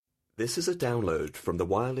This is a download from the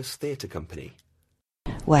Wireless Theatre Company.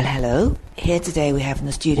 Well, hello. Here today we have in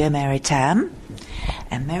the studio Mary Tamm.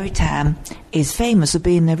 And Mary Tamm is famous for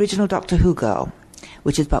being the original Doctor Who girl,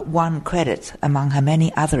 which is but one credit among her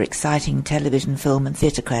many other exciting television, film and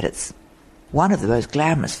theatre credits. One of the most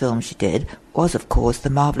glamorous films she did was, of course, the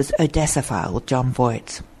marvellous Odessa File with Jon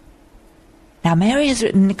Voight. Now, Mary has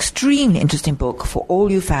written an extremely interesting book for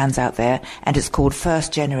all you fans out there, and it's called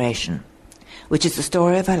First Generation, which is the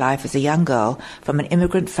story of her life as a young girl from an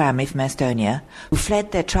immigrant family from Estonia who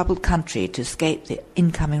fled their troubled country to escape the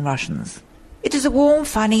incoming Russians. It is a warm,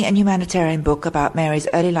 funny and humanitarian book about Mary's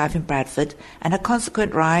early life in Bradford and her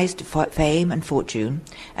consequent rise to fame and fortune,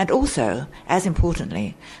 and also, as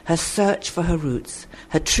importantly, her search for her roots,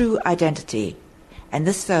 her true identity. And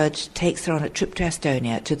this search takes her on a trip to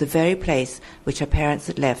Estonia, to the very place which her parents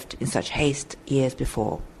had left in such haste years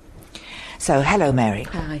before. So, hello, Mary.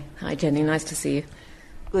 Hi, Jenny. Nice to see you.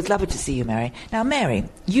 It was lovely to see you, Mary. Now, Mary,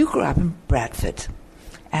 you grew up in Bradford,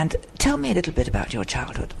 and tell me a little bit about your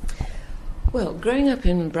childhood. Well, growing up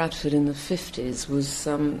in Bradford in the 50s was,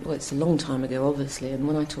 it's a long time ago, obviously, and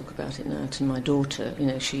when I talk about it now to my daughter,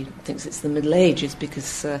 she thinks it's the Middle Ages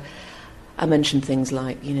because I mentioned things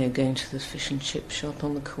like, going to the fish and chip shop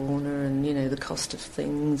on the corner and, the cost of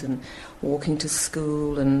things and walking to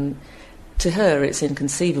school, and to her, it's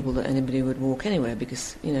inconceivable that anybody would walk anywhere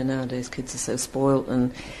because, nowadays kids are so spoilt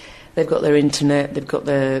and they've got their internet, they've got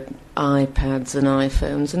their iPads and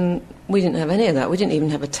iPhones, and we didn't have any of that. We didn't even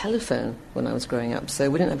have a telephone when I was growing up, so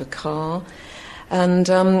we didn't have a car. And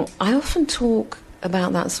I often talk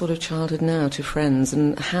about that sort of childhood now to friends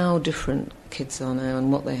and how different kids are now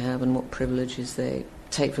and what they have and what privileges they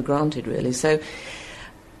take for granted, really. So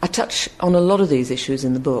I touch on a lot of these issues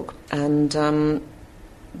in the book, and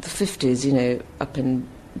the 50s, up in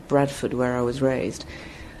Bradford where I was raised,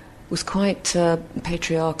 was quite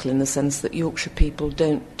patriarchal in the sense that Yorkshire people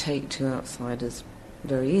don't take to outsiders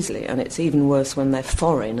very easily, and it's even worse when they're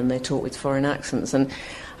foreign and they talk with foreign accents. And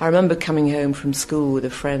I remember coming home from school with a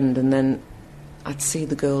friend, and then I'd see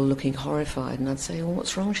the girl looking horrified, and I'd say, "Oh,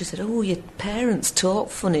 what's wrong?" She said, "Oh, your parents talk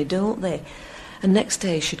funny, don't they?" And next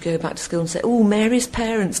day she'd go back to school and say, "Oh, Mary's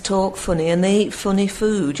parents talk funny and they eat funny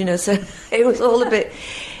food," So it was all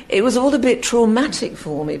a bit traumatic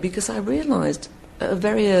for me because I realised at a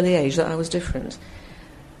very early age that I was different.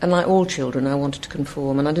 And like all children, I wanted to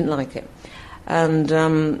conform, and I didn't like it. And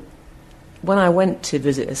when I went to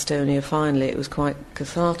visit Estonia finally, it was quite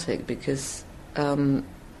cathartic because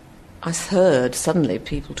I heard suddenly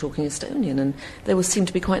people talking Estonian, and they seemed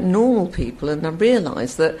to be quite normal people, and I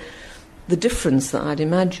realised that the difference that I'd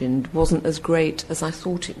imagined wasn't as great as I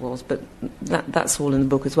thought it was, but that's all in the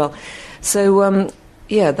book as well. So,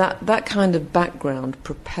 that kind of background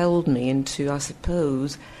propelled me into, I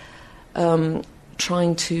suppose,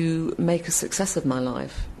 trying to make a success of my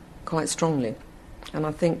life quite strongly. And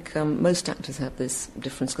I think most actors have this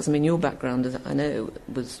difference, because, your background, as I know,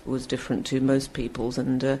 was different to most people's,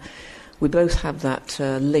 and we both have that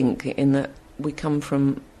link in that we come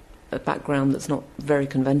from a background that's not very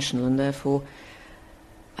conventional, and therefore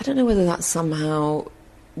I don't know whether that somehow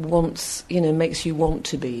makes you want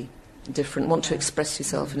to be different, want to express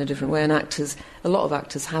yourself in a different way. And a lot of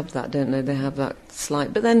actors have that, don't they? They have that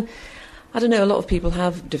slight, but then I don't know, a lot of people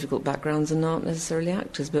have difficult backgrounds and aren't necessarily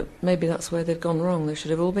actors, but maybe that's where they've gone wrong. They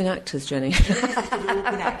should have all been actors, Jenny.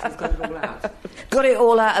 Got it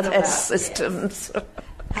all out of their systems.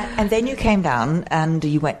 And then you came down and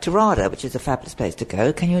you went to RADA, which is a fabulous place to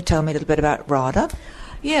go. Can you tell me a little bit about RADA?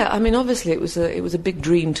 Yeah, obviously it was a big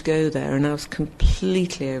dream to go there, and I was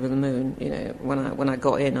completely over the moon. When I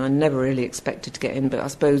got in, I never really expected to get in, but I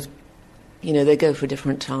suppose, they go for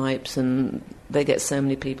different types, and they get so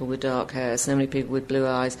many people with dark hair, so many people with blue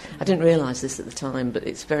eyes. I didn't realise this at the time, but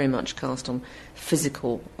it's very much cast on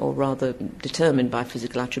physical, or rather determined by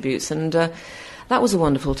physical attributes, and that was a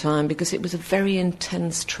wonderful time because it was a very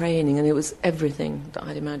intense training, and it was everything that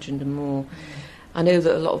I'd imagined and more. I know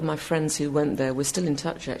that a lot of my friends who went there were still in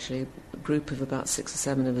touch, actually. A group of about 6 or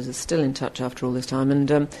 7 of us are still in touch after all this time,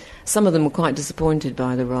 and some of them were quite disappointed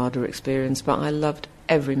by the RADA experience, but I loved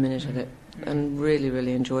every minute of it and really,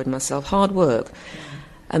 really enjoyed myself. Hard work.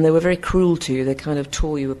 And they were very cruel to you. They kind of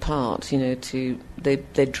tore you apart,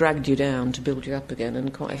 they dragged you down to build you up again,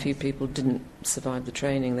 and quite a few people didn't survive the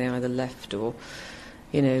training. They either left or,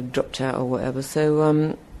 dropped out or whatever.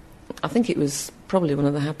 So I think it was probably one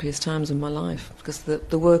of the happiest times of my life because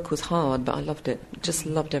the work was hard, but I loved it. Just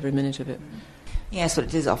loved every minute of it. Yes, well,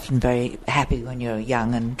 it is often very happy when you're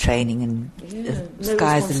young and training, and the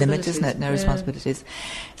sky's the limit, isn't it? No responsibilities.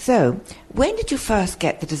 So, when did you first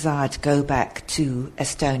get the desire to go back to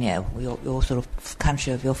Estonia, your sort of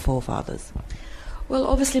country of your forefathers? Well,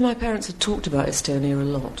 obviously my parents had talked about Estonia a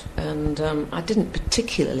lot, and I didn't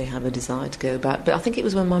particularly have a desire to go back, but I think it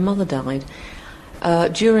was when my mother died.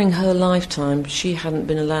 During her lifetime, she hadn't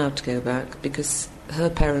been allowed to go back because her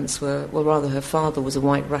parents were, well, rather her father was a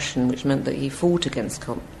White Russian, which meant that he fought against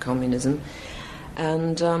communism,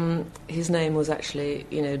 and his name was actually,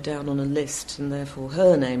 down on a list, and therefore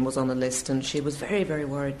her name was on a list, and she was very, very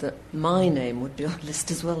worried that my name would be on the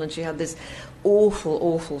list as well, and she had this awful,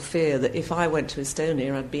 awful fear that if I went to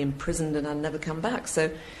Estonia, I'd be imprisoned and I'd never come back.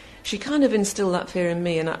 So she kind of instilled that fear in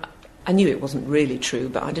me, and I knew it wasn't really true,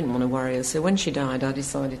 but I didn't want to worry her. So when she died, I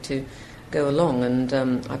decided to go along, and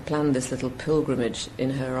I planned this little pilgrimage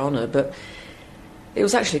in her honour. But it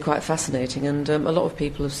was actually quite fascinating, and a lot of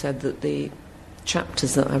people have said that the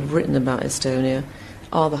chapters that I've written about Estonia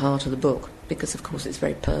are the heart of the book, because of course it's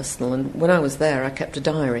very personal. And when I was there, I kept a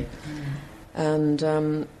diary, and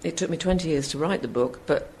it took me 20 years to write the book,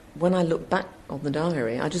 but when I look back on the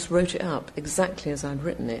diary, I just wrote it up exactly as I'd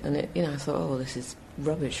written it, and I thought, oh, this is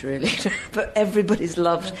rubbish, really. But everybody's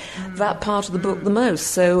loved that part of the book the most.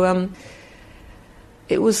 So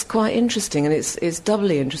it was quite interesting, and it's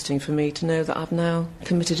doubly interesting for me to know that I've now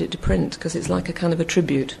committed it to print, because it's like a kind of a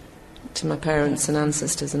tribute to my parents and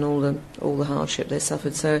ancestors and all the hardship they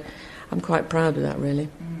suffered. So I'm quite proud of that, really.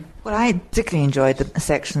 Well, I particularly enjoyed the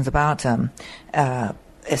sections about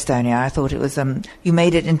Estonia. I thought it was you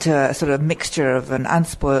made it into a sort of mixture of an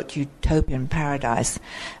unspoilt utopian paradise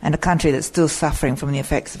and a country that's still suffering from the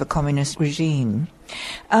effects of a communist regime.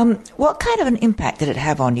 What kind of an impact did it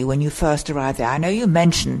have on you when you first arrived there? I know you've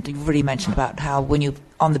already mentioned about how when you're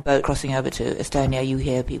on the boat crossing over to Estonia, you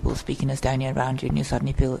hear people speaking Estonian around you and you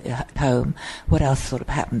suddenly feel at home. What else sort of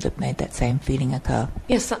happened that made that same feeling occur?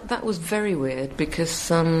 Yes, that was very weird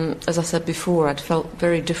because, as I said before, I'd felt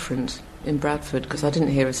very different in Bradford because I didn't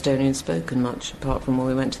hear Estonian spoken much, apart from when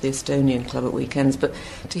we went to the Estonian club at weekends. But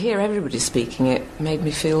to hear everybody speaking it made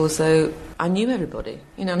me feel as though I knew everybody.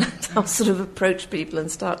 And I'll sort of approach people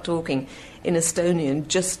and start talking in Estonian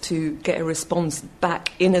just to get a response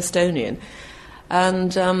back in Estonian.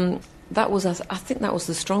 And I think that was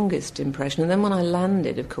the strongest impression. And then when I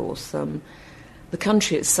landed, of course, the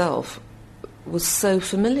country itself was so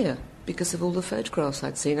familiar because of all the photographs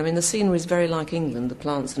I'd seen. I mean, the scenery is very like England. The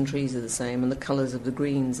plants and trees are the same, and the colours of the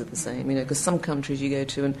greens are the same, because some countries you go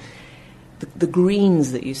to and the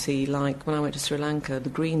greens that you see, like when I went to Sri Lanka, the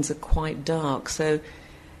greens are quite dark. So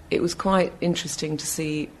it was quite interesting to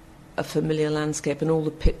see a familiar landscape, and all the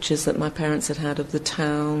pictures that my parents had of the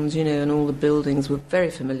towns, and all the buildings were very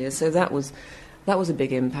familiar. So that was a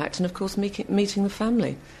big impact. And, of course, meeting the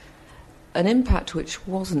family. An impact which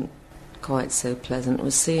wasn't quite so pleasant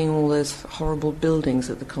was seeing all those horrible buildings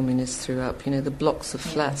that the communists threw up, the blocks of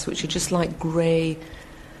flats, which are just like grey,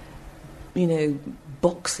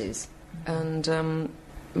 boxes. And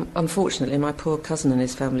unfortunately, my poor cousin and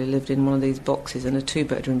his family lived in one of these boxes in a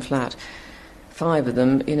 2-bedroom flat, 5 of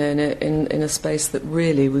them, in a space that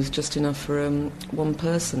really was just enough for one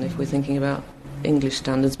person, if we're thinking about English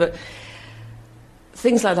standards. But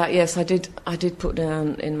things like that, yes, I did put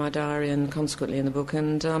down in my diary and consequently in the book,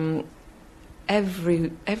 and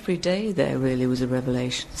every day there really was a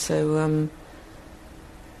revelation. So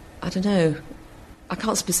I don't know. I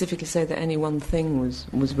can't specifically say that any one thing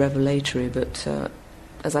was revelatory, but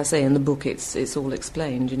as I say in the book, it's all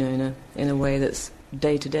explained, in a way that's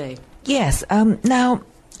day to day. Yes. Now,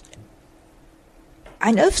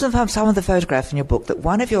 I know from some of the photographs in your book that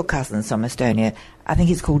one of your cousins from Estonia, I think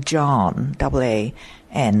he's called Jan,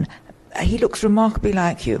 A-A-N, he looks remarkably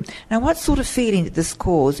like you. Now, what sort of feeling did this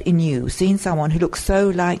cause in you, seeing someone who looks so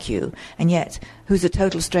like you, and yet who's a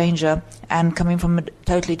total stranger and coming from a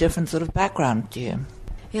totally different sort of background to you?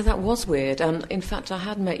 Yeah, that was weird. In fact, I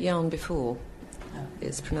had met Jan before.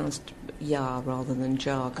 It's pronounced Ja rather than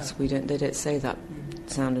Ja, because they don't say that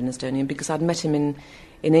sound in Estonian, because I'd met him in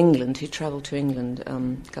England. He travelled to England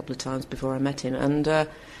a couple of times before I met him, and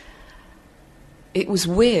it was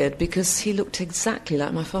weird because he looked exactly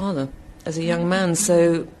like my father as a young man,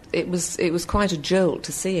 so it was quite a jolt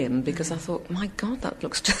to see him, because I thought, my God, that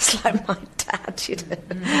looks just like my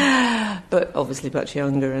dad, But obviously much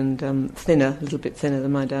younger and thinner, a little bit thinner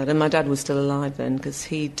than my dad. And my dad was still alive then, because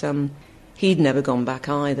he'd never gone back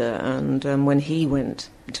either. And when he went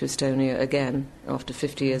to Estonia again after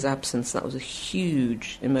 50 years' absence, that was a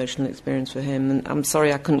huge emotional experience for him. And I'm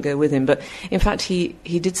sorry I couldn't go with him, but in fact he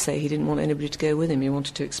did say he didn't want anybody to go with him. He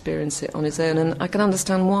wanted to experience it on his own, and I can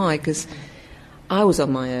understand why, because I was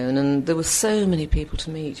on my own, and there were so many people to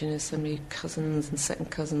meet, so many cousins and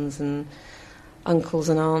second cousins and uncles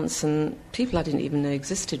and aunts and people I didn't even know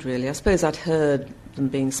existed, really. I suppose I'd heard them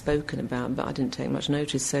being spoken about, but I didn't take much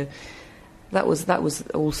notice, so that was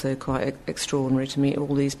also quite extraordinary to meet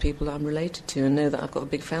all these people that I'm related to and know that I've got a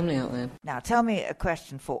big family out there. Now, tell me a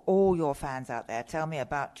question for all your fans out there. Tell me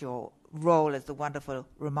about your role as the wonderful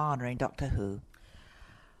Romana in Doctor Who.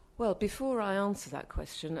 Well, before I answer that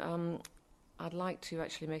question, I'd like to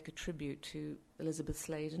actually make a tribute to Elizabeth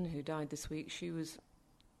Sladen, who died this week. She was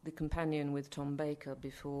the companion with Tom Baker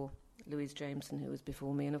before Louise Jameson, who was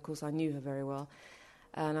before me, and of course I knew her very well.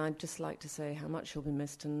 And I'd just like to say how much she'll be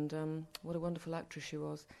missed and what a wonderful actress she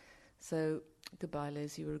was. So, goodbye,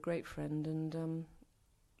 Liz. You were a great friend, and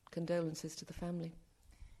condolences to the family.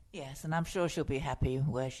 Yes, and I'm sure she'll be happy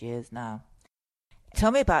where she is now.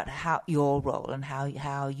 Tell me about your role and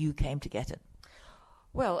how you came to get it.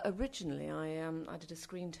 Well, originally I did a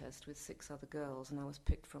screen test with 6 other girls, and I was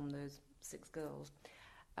picked from those 6 girls.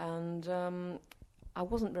 And I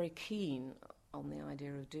wasn't very keen on the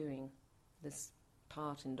idea of doing this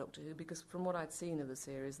part in Doctor Who, because from what I'd seen of the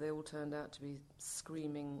series, they all turned out to be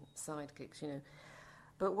screaming sidekicks,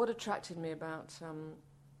 But what attracted me about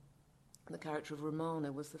the character of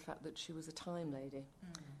Romana was the fact that she was a time lady,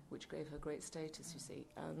 which gave her great status, you see.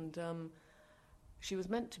 And she was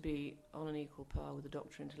meant to be on an equal par with the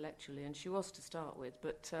Doctor intellectually, and she was to start with,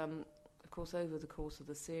 but of course over the course of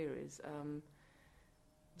the series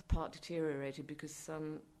the part deteriorated because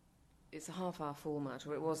it's a half-hour format,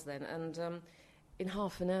 or it was then, and in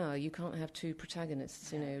half an hour you can't have 2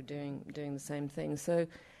 protagonists, doing the same thing. So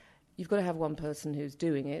you've got to have one person who's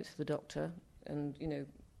doing it, the Doctor, and,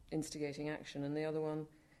 instigating action, and the other one,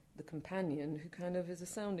 the companion, who kind of is a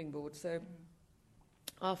sounding board. So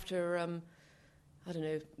after,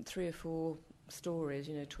 3 or 4 stories,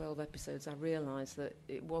 12 episodes, I realised that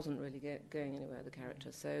it wasn't really going anywhere, the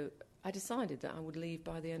character. So I decided that I would leave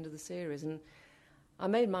by the end of the series, and I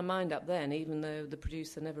made my mind up then, even though the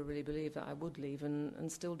producer never really believed that I would leave,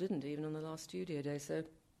 and still didn't, even on the last studio day. So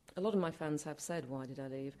a lot of my fans have said, why did I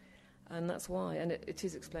leave? And that's why, and it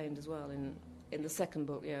is explained as well in the second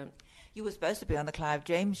book, yeah. You were supposed to be on the Clive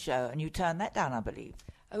James show, and you turned that down, I believe.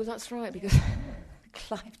 Oh, that's right, because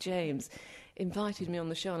Clive James invited me on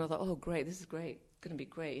the show, and I thought, oh, great, this is great. Going to be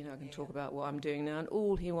great, I can talk about what I'm doing now, and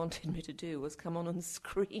all he wanted me to do was come on and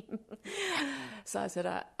scream. So I said,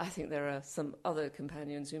 I think there are some other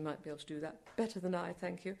companions who might be able to do that better than I,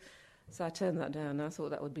 thank you. So I turned that down, and I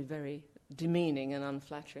thought that would be very demeaning and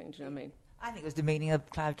unflattering, do you know what I mean? I think it was demeaning of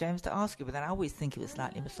Clive James to ask you, but then I always think he was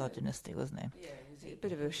slightly misogynistic, wasn't he? Yeah, he was a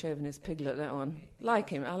bit of a chauvinist piglet, that one. I like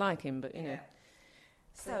him, but,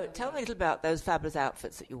 So tell me a little about those fabulous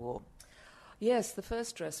outfits that you wore. Yes, the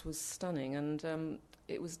first dress was stunning, and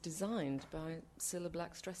it was designed by Cilla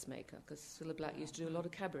Black's dressmaker, because Cilla Black used to do a lot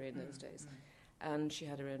of cabaret in those days. And she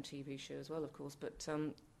had her own TV show as well, of course, but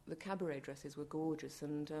the cabaret dresses were gorgeous,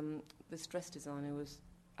 and this dress designer was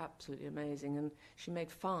absolutely amazing, and she made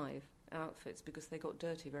 5 outfits because they got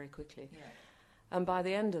dirty very quickly. Yeah. And by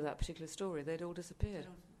the end of that particular story, they'd all disappeared.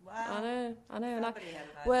 Wow. I know.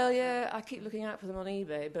 Well, yeah, I keep looking out for them on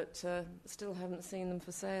eBay, but still haven't seen them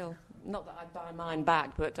for sale. Not that I'd buy mine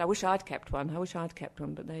back, but I wish I'd kept one.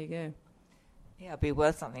 But there you go. Yeah, it'd be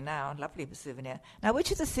worth something now. Lovely souvenir. Now,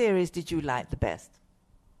 which of the series did you like the best?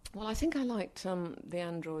 Well, I think I liked The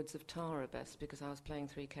Androids of Tara best, because I was playing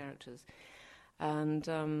 3 characters.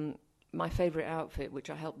 And my favourite outfit, which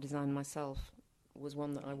I helped design myself, was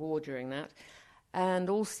one that I wore during that. And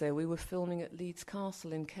also, we were filming at Leeds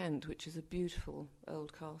Castle in Kent, which is a beautiful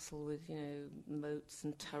old castle with, moats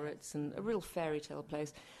and turrets and a real fairy tale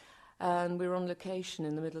place. And we were on location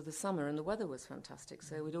in the middle of the summer, and the weather was fantastic.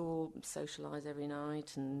 So we'd all socialise every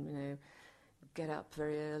night and, get up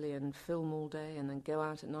very early and film all day and then go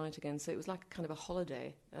out at night again. So it was like kind of a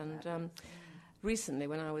holiday. And recently,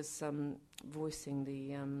 when I was voicing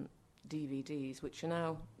the DVDs, which are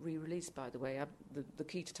now re-released, by the way, the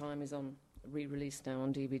Key to Time is on re-released now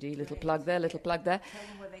on DVD. Little plug there. Tell them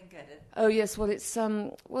where they can get it. Oh yes, well it's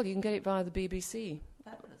you can get it via the BBC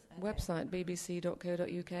website,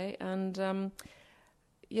 bbc.co.uk, and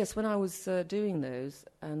yes, when I was doing those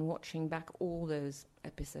and watching back all those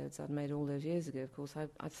episodes I'd made all those years ago, of course,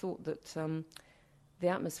 I thought that the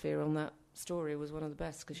atmosphere on that story was one of the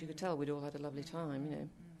best, because you could tell we'd all had a lovely time.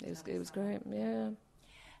 It was great. Yeah.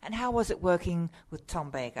 And how was it working with Tom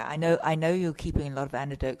Baker? I know you're keeping a lot of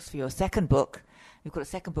anecdotes for your second book. You've got a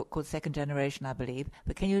second book called Second Generation, I believe.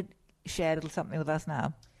 But can you share a little something with us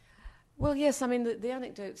now? Well, yes. I mean, the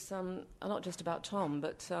anecdotes are not just about Tom,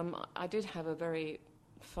 but I did have a very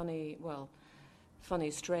funny,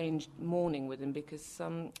 funny, strange morning with him because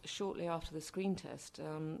shortly after the screen test,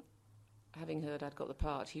 having heard I'd got the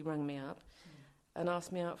part, he rang me up and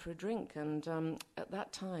asked me out for a drink. And at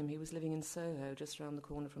that time, he was living in Soho, just around the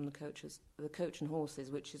corner from the Coach and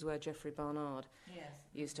Horses, which is where Geoffrey Barnard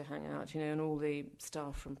used to hang out, and all the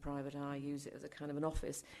staff from Private Eye use it as a kind of an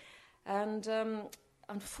office. And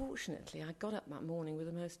unfortunately, I got up that morning with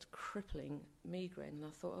the most crippling migraine, and I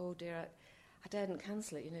thought, oh dear, I daren't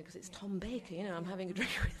cancel it, because it's Tom Baker, I'm having a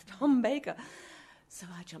drink with Tom Baker. So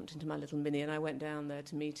I jumped into my little Mini and I went down there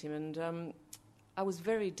to meet him, and I was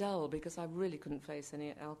very dull because I really couldn't face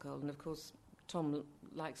any alcohol. And of course, Tom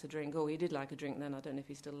likes a drink. Oh, he did like a drink then. I don't know if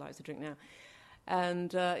he still likes a drink now.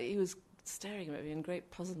 And he was staring at me in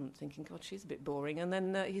great puzzlement, thinking, God, she's a bit boring. And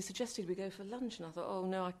then he suggested we go for lunch, and I thought, oh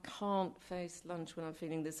no, I can't face lunch when I'm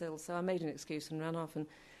feeling this ill. So I made an excuse and ran off, and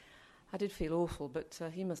I did feel awful, but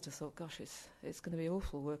he must have thought, gosh, it's going to be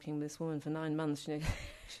awful working with this woman for 9 months.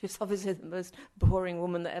 She's obviously the most boring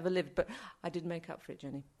woman that ever lived. But I did make up for it,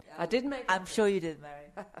 Jenny. I did make up I'm sure you did,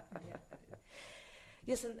 Mary.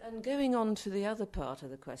 Yes, and going on to the other part of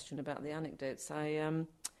the question about the anecdotes, that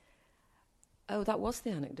was the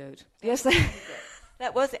anecdote. Yes,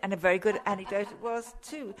 that was it, and a very good anecdote it was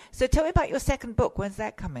too. So tell me about your second book. When's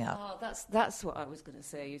that coming out? Oh, that's what I was going to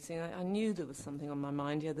say. You see, I knew there was something on my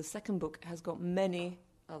mind. Yeah, the second book has got many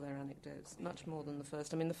other anecdotes, much more than the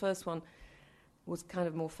first. I mean, the first one was kind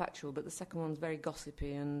of more factual, but the second one's very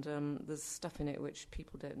gossipy, and there's stuff in it which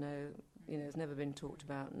people don't know, has never been talked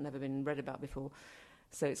about, never been read about before.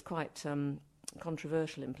 So it's quite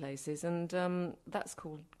controversial in places, and that's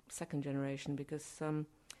called Second Generation because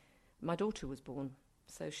my daughter was born.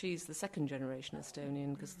 So she's the second generation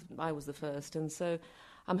Estonian because I was the first, and so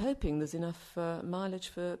I'm hoping there's enough mileage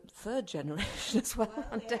for third generation as well,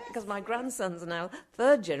 because my grandsons are now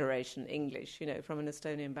third generation English, from an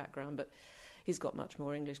Estonian background, but he's got much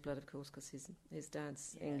more English blood, of course, because his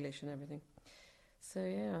dad's English and everything. So,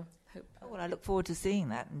 yeah. Hope. Oh, well, I look forward to seeing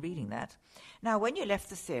that and reading that. Now, when you left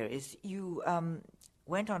the series, you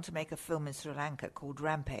went on to make a film in Sri Lanka called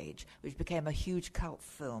Rampage, which became a huge cult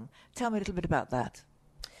film. Tell me a little bit about that.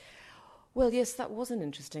 Well, yes, that was an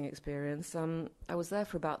interesting experience. I was there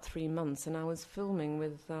for about 3 months, and I was filming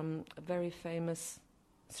with a very famous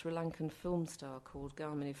Sri Lankan film star called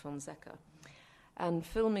Gamini Fonseca. And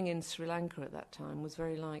filming in Sri Lanka at that time was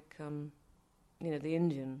very like, the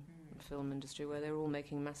Indian film industry, where they were all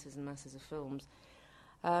making masses and masses of films.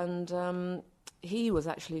 And he was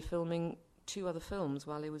actually filming 2 other films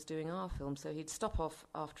while he was doing our film, so he'd stop off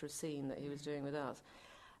after a scene that he was doing with us.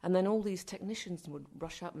 And then all these technicians would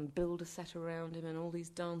rush up and build a set around him, and all these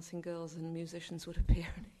dancing girls and musicians would appear,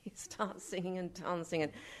 and he'd start singing and dancing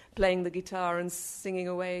and playing the guitar and singing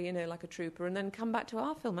away, like a trooper, and then come back to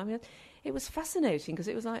our film. I mean, it was fascinating because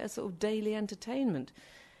it was like a sort of daily entertainment,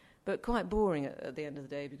 but quite boring at the end of the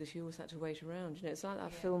day because you always had to wait around. It's like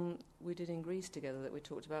that film we did in Greece together that we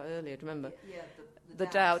talked about earlier. Do you remember? Yeah, the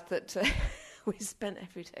doubt that we spent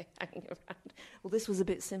every day hanging around. Well, this was a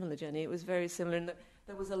bit similar, Jenny. It was very similar in that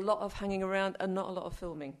there was a lot of hanging around and not a lot of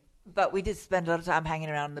filming. But we did spend a lot of time hanging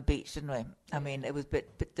around on the beach, didn't we? I mean, it was a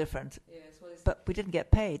bit different. Yes, well, but we didn't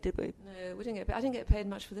get paid, did we? No, we didn't get paid. I didn't get paid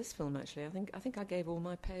much for this film, actually. I think I gave all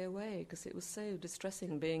my pay away because it was so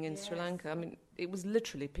distressing being in Sri Lanka. I mean, it was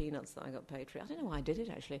literally peanuts that I got paid for it. I don't know why I did it,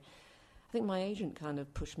 actually. I think my agent kind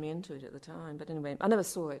of pushed me into it at the time. But anyway, I never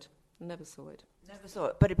saw it. Never saw it.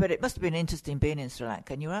 But it must have been interesting being in Sri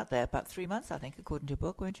Lanka. And you were out there about 3 months, I think, according to your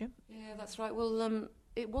book, weren't you? Yeah, that's right. Well,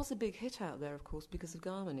 it was a big hit out there, of course, because of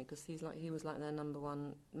Gamini, because he was like their number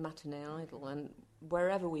one matinee idol. And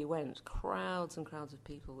wherever we went, crowds and crowds of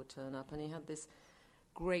people would turn up. And he had this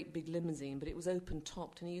great big limousine, but it was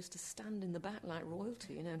open-topped. And he used to stand in the back like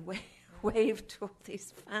royalty, and wave to all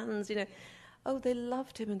these fans, Oh, they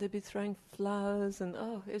loved him, and they'd be throwing flowers. And,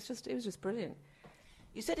 it was just brilliant.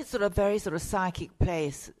 You said it's a very psychic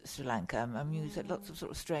place, Sri Lanka. I mean, you said lots of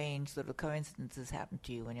sort of strange sort of coincidences happened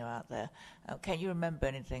to you when you're out there. Can you remember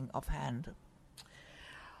anything offhand?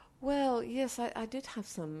 Well, yes, I did have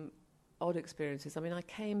some odd experiences. I mean, I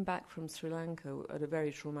came back from Sri Lanka at a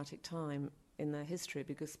very traumatic time in their history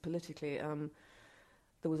because politically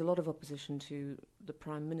there was a lot of opposition to the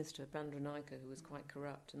Prime Minister, Bandaranaike, who was quite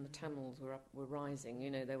corrupt, and the Tamils were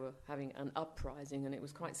rising. They were having an uprising, and it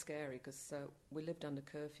was quite scary because we lived under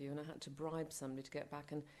curfew, and I had to bribe somebody to get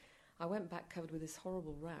back. And I went back covered with this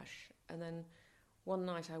horrible rash, and then one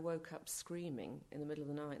night I woke up screaming in the middle of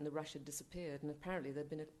the night, and the rash had disappeared, and apparently there'd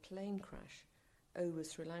been a plane crash over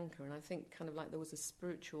Sri Lanka, and I think kind of like there was a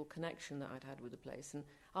spiritual connection that I'd had with the place, and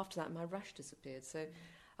after that my rash disappeared. So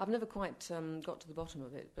I've never quite got to the bottom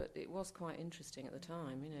of it, but it was quite interesting at the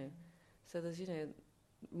time, So there's,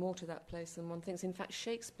 more to that place than one thinks. In fact,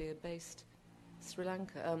 Shakespeare based Sri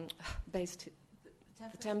Lanka, based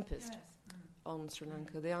The Tempest yes. on Sri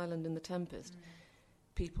Lanka, the island in The Tempest.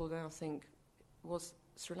 People now think was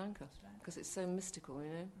Sri Lanka because it's so mystical,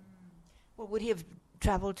 Well, would he have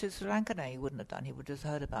travelled to Sri Lanka? No, he wouldn't have done. He would have just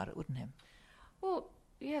heard about it, wouldn't he? Well,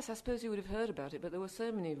 yes, I suppose you would have heard about it, but there were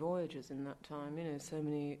so many voyagers in that time, so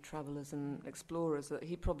many travellers and explorers that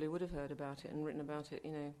he probably would have heard about it and written about it,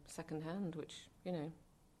 second-hand, which,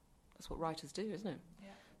 that's what writers do, isn't it? Yeah.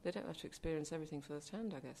 They don't have to experience everything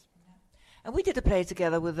first-hand, I guess. Yeah. And we did a play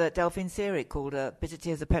together with Delphine Seyrig called Bitter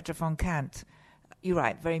Tears of Petra von Kant. You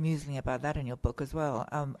write very amusingly about that in your book as well.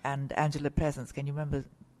 And Angela Pleasance, can you remember?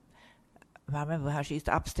 I remember how she used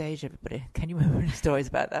to upstage everybody. Can you remember any stories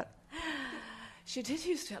about that? She did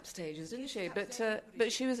used to upstage us, didn't she?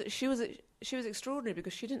 But she was extraordinary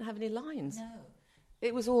because she didn't have any lines. No.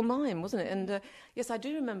 It was all mime, wasn't it? And yes, I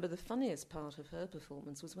do remember the funniest part of her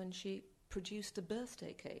performance was when she produced a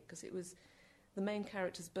birthday cake, because it was the main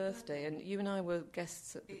character's birthday, and you and I were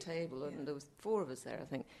guests at the table, and there was 4 of us there, I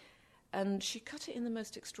think. And she cut it in the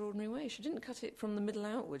most extraordinary way. She didn't cut it from the middle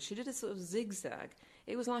outwards. She did a sort of zigzag.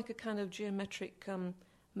 It was like a kind of geometric,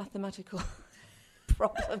 mathematical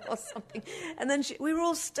problem or something. And then we were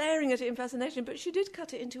all staring at it in fascination, but she did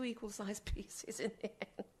cut it into equal-sized pieces in the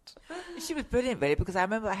end. She was brilliant, really, because I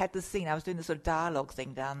remember I had this scene. I was doing this sort of dialogue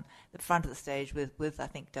thing down the front of the stage with I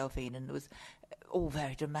think, Delphine, and it was all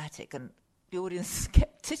very dramatic, and the audience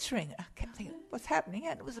kept tittering. I kept thinking, what's happening?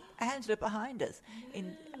 And it was Angela behind us,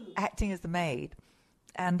 acting as the maid,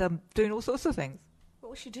 and doing all sorts of things. What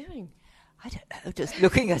was she doing? I don't know, just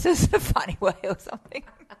looking at us in a funny way or something.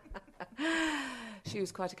 She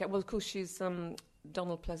was quite a cat. Well, of course, she's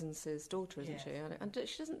Donald Pleasance's daughter, isn't she? And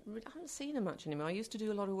she doesn't. I haven't seen her much anymore. I used to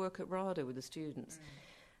do a lot of work at RADA with the students,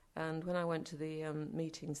 and when I went to the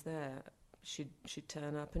meetings there, she'd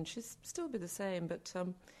turn up, and she'd still be the same. But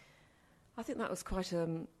I think that was quite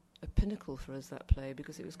a pinnacle for us, that play,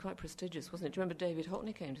 because it was quite prestigious, wasn't it? Do you remember David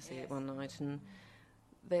Hockney came to see it one night, and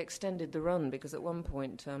they extended the run because at one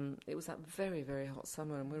point it was that very, very hot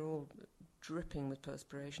summer, and we were all dripping with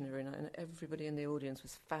perspiration every night, and everybody in the audience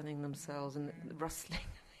was fanning themselves and rustling,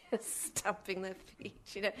 stamping their feet,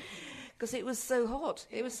 because it was so hot.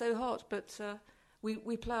 It was so hot, but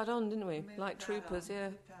we ploughed on, didn't we? Like troopers, yeah.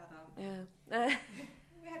 We had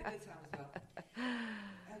a good time as well.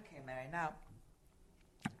 Okay, Mary, now,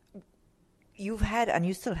 you've had, and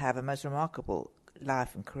you still have, a most remarkable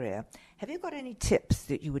life and career. Have you got any tips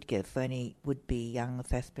that you would give for any would-be young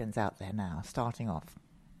thespians out there now, starting off?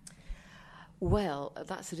 Well,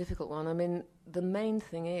 that's a difficult one. I mean, the main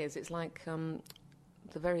thing is, it's like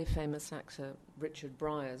the very famous actor Richard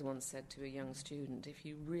Briers once said to a young student, if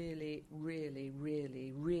you really, really,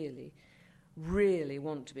 really, really, really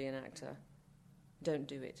want to be an actor, don't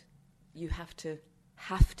do it. You have to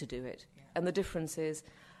do it. Yeah. And the difference is,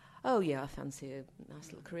 oh yeah, I fancy a nice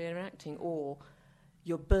little career in acting, or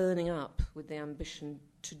you're burning up with the ambition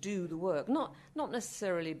to do the work, not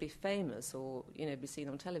necessarily be famous or be seen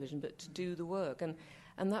on television, but to do the work.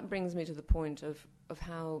 And that brings me to the point of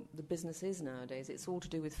how the business is nowadays. It's all to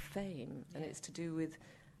do with fame, and it's to do with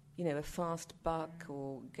a fast buck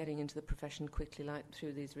or getting into the profession quickly, like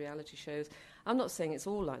through these reality shows. I'm not saying it's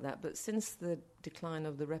all like that, but since the decline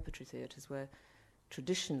of the repertory theatres, where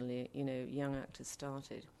traditionally young actors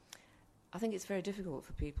started, I think it's very difficult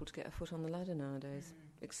for people to get a foot on the ladder nowadays.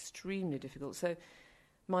 Extremely difficult. So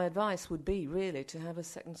my advice would be really to have a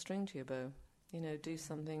second string to your bow. Do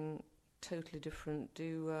something totally different.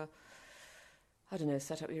 Do,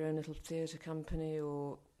 set up your own little theatre company,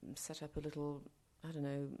 or set up a little,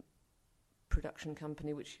 production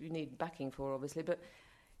company, which you need backing for, obviously. But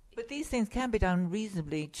these things can be done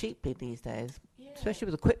reasonably cheaply these days, especially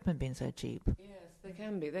with equipment being so cheap. Yes, they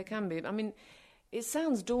can be. They can be. I mean, it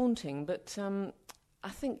sounds daunting, but I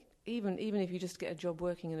think even if you just get a job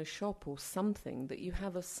working in a shop or something, that you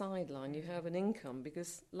have a sideline, you have an income,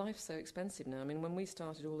 because life's so expensive now. I mean, when we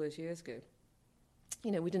started all those years ago,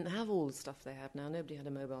 we didn't have all the stuff they have now. Nobody had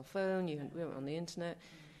a mobile phone. We weren't on the internet.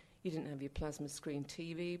 You didn't have your plasma screen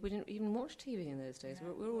TV. We didn't even watch TV in those days.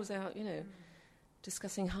 We were always out,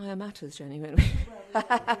 discussing higher matters, Jenny, weren't we?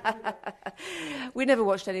 We never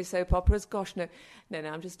watched any soap operas. Gosh, no.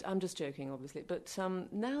 I'm just joking, obviously. But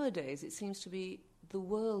nowadays, it seems to be the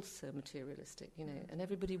world's so materialistic, and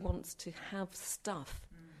everybody wants to have stuff.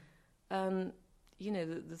 The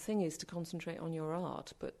thing is to concentrate on your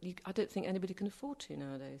art, but I don't think anybody can afford to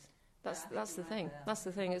nowadays. That's the thing. That's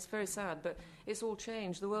the thing. It's very sad, but it's all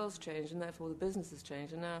changed. The world's changed, and therefore the business has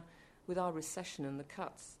changed. And now, with our recession and the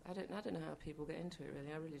cuts, I don't know how people get into it,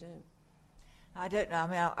 really. I really don't. I don't know. I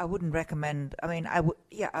mean, I wouldn't recommend. I mean, I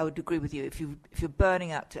would agree with you. If you're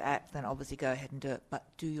burning out to act, then obviously go ahead and do it. But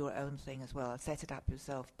do your own thing as well. Set it up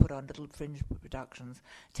yourself. Put on little fringe productions.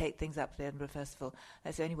 Take things up to the Edinburgh Festival.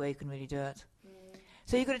 That's the only way you can really do it.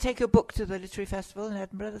 So you're going to take your book to the Literary Festival in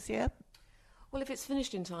Edinburgh this year? Well, if it's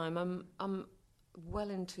finished in time, I'm well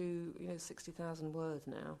into 60,000 words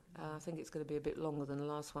now. I think it's going to be a bit longer than the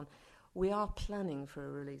last one. We are planning for a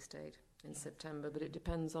release date in September, but it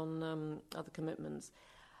depends on other commitments.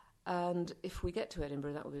 And if we get to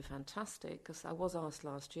Edinburgh, that would be fantastic, because I was asked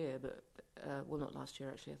last year, but not last year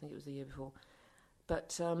actually, I think it was the year before.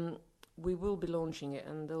 But we will be launching it,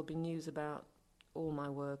 and there'll be news about all my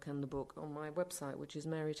work and the book on my website, which is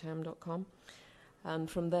marytam.com.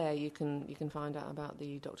 And from there you can find out about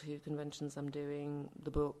the Doctor Who conventions I'm doing,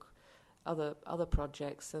 the book, other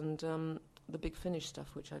projects, and the Big Finish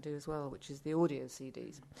stuff, which I do as well, which is the audio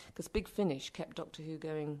CDs. Because Big Finish kept Doctor Who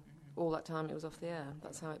going all that time it was off the air.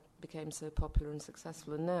 That's how it became so popular and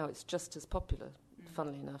successful. And now it's just as popular,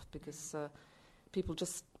 funnily enough, because people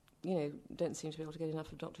just, don't seem to be able to get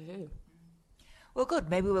enough of Doctor Who. Well, good.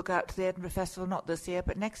 Maybe we'll go out to the Edinburgh Festival, not this year,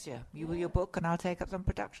 but next year. You will your book, and I'll take up some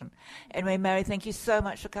production. Anyway, Mary, thank you so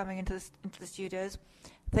much for coming into the studios.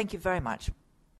 Thank you very much.